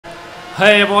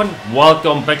Hey everyone,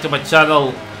 welcome back to my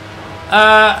channel.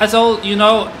 As all you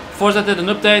know, FORZA did an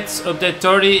update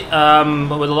 30,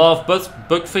 with a lot of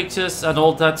bug fixes and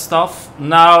all that stuff.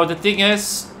 Now the thing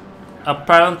is,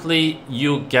 apparently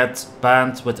you get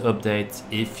banned with update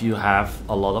if you have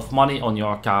a lot of money on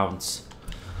your accounts.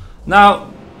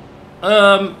 Now,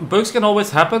 bugs can always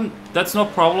happen, that's no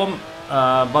problem,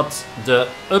 but the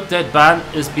update ban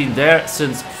has been there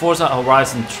since FORZA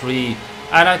Horizon 3.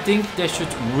 And I think they should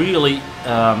really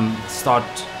start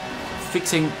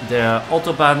fixing their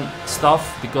autoban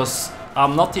stuff, because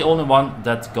I'm not the only one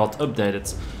that got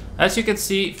updated. As you can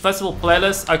see, festival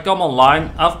playlist, I come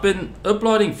online. I've been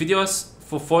uploading videos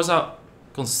for FORZA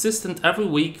consistent every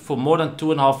week for more than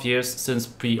 2.5 years since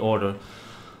pre-order.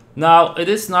 Now it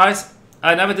is nice,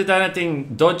 I never did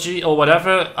anything dodgy or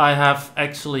whatever. I have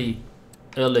actually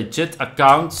a legit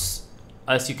account.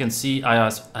 As you can see, I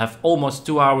have almost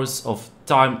 2 hours of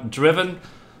time driven.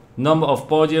 Number of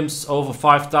podiums over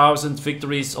 5,000,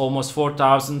 victories almost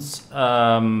 4,000.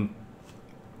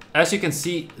 As you can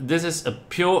see, this is a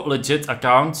pure legit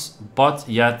account, but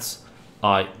yet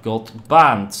I got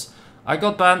banned. I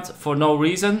got banned for no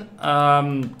reason.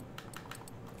 I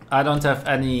don't have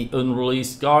any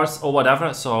unreleased cars or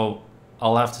whatever, so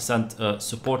I'll have to send a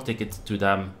support ticket to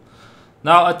them.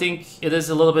 Now I think it is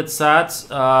a little bit sad.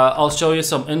 I'll show you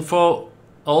some info.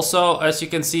 Also, as you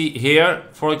can see here,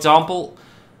 for example,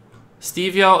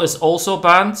 Stevio is also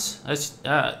banned.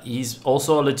 He's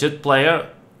also a legit player.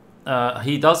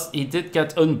 He did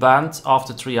get unbanned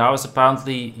after 3 hours.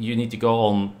 Apparently, you need to go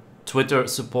on Twitter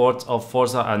support of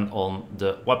FORZA and on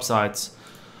the websites.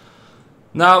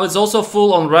 Now it's also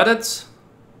full on Reddit.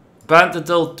 Banned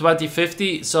until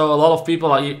 2050, so a lot of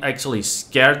people are actually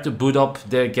scared to boot up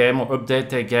their game or update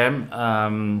their game.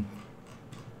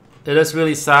 It is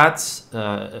really sad,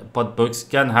 but bugs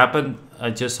can happen.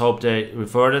 I just hope they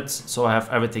revert it, so I have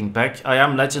everything back. I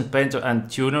am Legend Painter and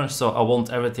Tuner, so I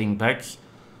want everything back.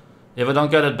 If I don't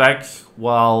get it back,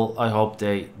 well, I hope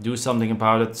they do something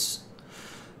about it.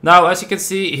 Now, as you can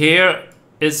see here,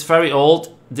 it's very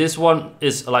old. This one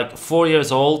is like 4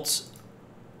 years old.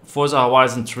 FORZA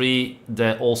Horizon 3,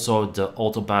 the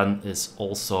autoban is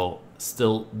also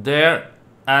still there,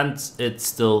 and it's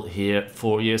still here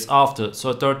 4 years after.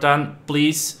 So Turtan,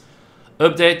 please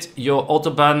update your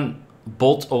autoban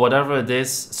bot or whatever it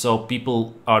is, so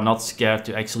people are not scared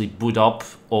to actually boot up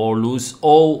or lose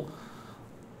all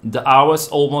the hours.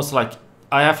 Almost like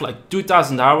I have like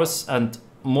 2,000 hours and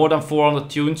more than 400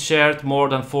 tunes shared, more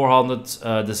than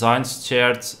 400 designs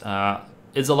shared.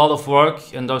 It's a lot of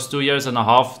work in those 2.5 years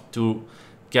to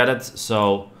get it.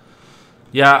 So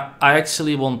yeah, I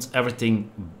actually want everything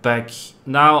back.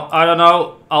 Now, I don't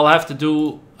know, I'll have to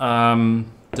do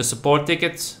the support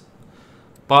ticket.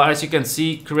 But as you can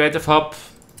see, Creative Hub,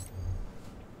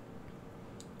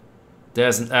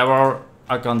 there's an error.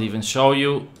 I can't even show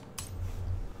you.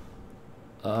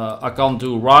 I can't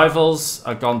do rivals,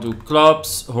 I can't do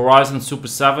clubs. Horizon Super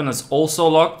 7 is also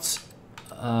locked.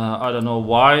 I don't know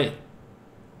why.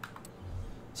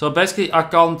 So basically I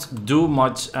can't do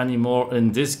much anymore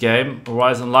in this game.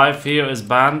 Horizon Live here is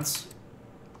banned.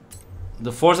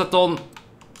 The Forzathon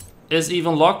is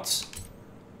even locked.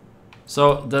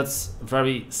 So that's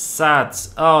very sad.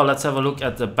 Oh, let's have a look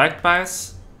at the back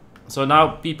pass. So now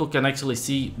people can actually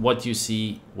see what you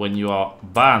see when you are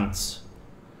banned.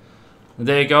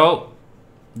 There you go.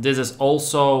 This is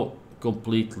also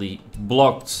completely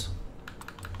blocked.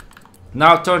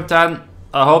 Now turn 10.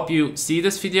 I hope you see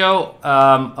this video.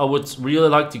 I would really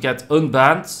like to get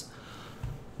unbanned.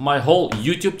 My whole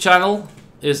YouTube channel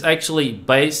is actually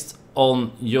based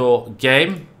on your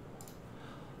game.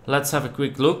 Let's have a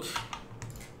quick look.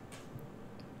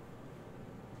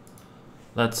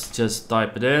 Let's just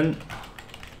type it in.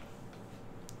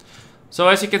 So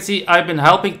as you can see, I've been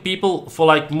helping people for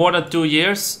like more than 2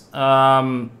 years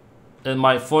in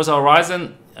my FORZA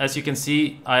Horizon. As you can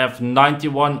see, I have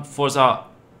 91 FORZA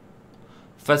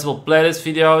festival playlist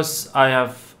videos. I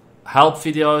have help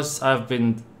videos. I've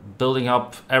been building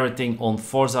up everything on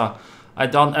FORZA. I've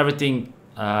done everything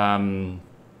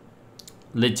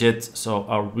legit, so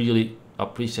I really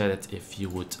appreciate it if you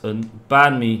would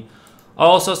unban me. I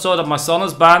also saw that my son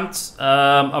is banned.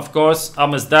 Of course,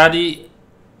 I'm his daddy.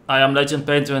 I am Legend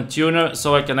Painter and Tuner,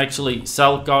 so I can actually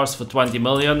sell cars for 20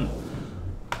 million.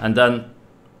 And then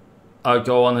I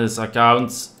go on his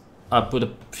account. I put a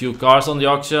few cars on the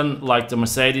auction, like the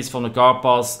Mercedes from the car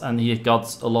pass, and he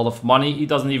got a lot of money. He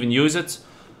doesn't even use it,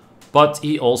 but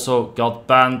he also got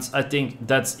banned. I think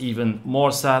that's even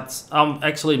more sad. I'm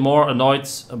actually more annoyed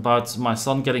about my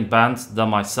son getting banned than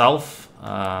myself.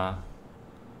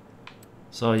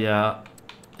 So yeah,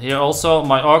 Here also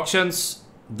my auctions.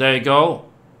 There you go.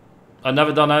 I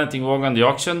never done anything wrong on the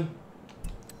auction.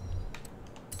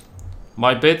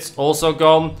 My bids also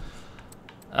gone.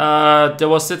 There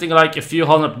was sitting like a few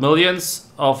hundred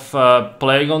millions of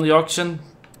playing on the auction.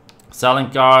 Selling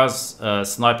cars,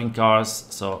 sniping cars.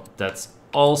 So that's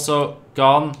also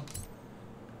gone.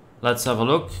 Let's have a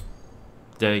look.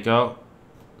 There you go.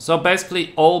 So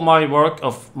basically all my work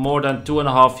of more than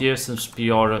 2.5 years since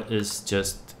pre-order is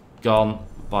just gone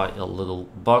by a little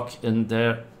bug in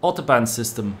their auto-ban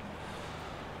system.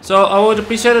 So I would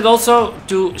appreciate it also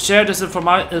to share this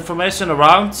information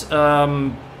around.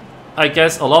 I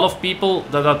guess a lot of people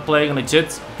that are playing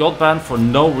legit got banned for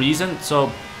no reason. So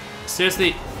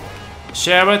seriously,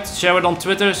 share it on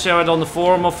Twitter, share it on the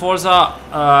forum of Forza.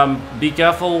 Be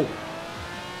careful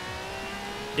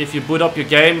if you boot up your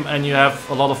game and you have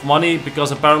a lot of money,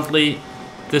 because apparently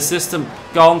the system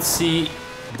can't see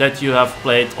that you have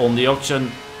played on the auction,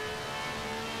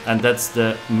 and that's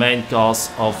the main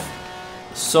cause of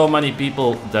so many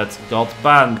people that got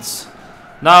banned.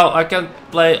 Now I can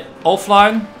play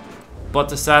offline, but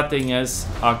the sad thing is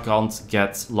I can't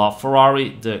get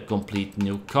LaFerrari, the complete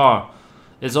new car.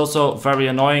 It's also very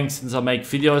annoying since I make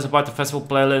videos about the festival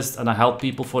playlist and I help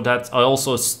people for that. I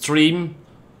also stream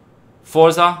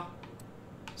Forza,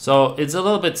 so it's a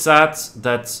little bit sad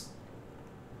that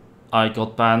I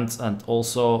got banned, and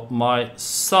also my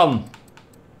son.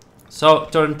 So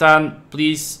Turn 10,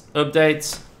 please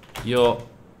update your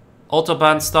auto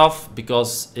ban stuff,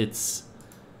 because it's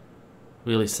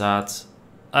really sad.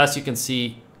 As you can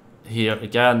see here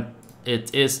again,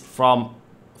 it is from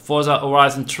Forza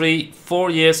Horizon 3, 4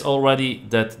 years already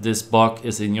that this bug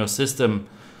is in your system,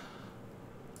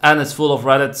 and it's full of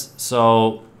Reddit.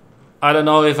 So I don't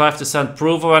know if I have to send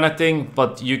proof or anything,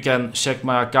 but you can check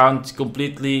my account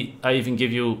completely. I even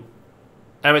give you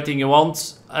everything you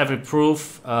want, every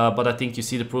proof, but I think you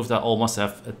see the proof that I almost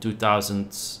have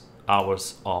 2,000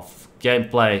 hours of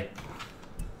gameplay.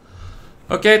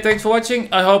 Okay, thanks for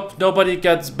watching. I hope nobody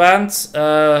gets banned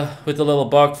with a little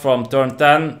bug from Turn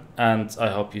 10, and I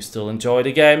hope you still enjoy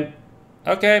the game.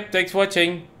 Okay, thanks for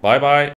watching. Bye bye.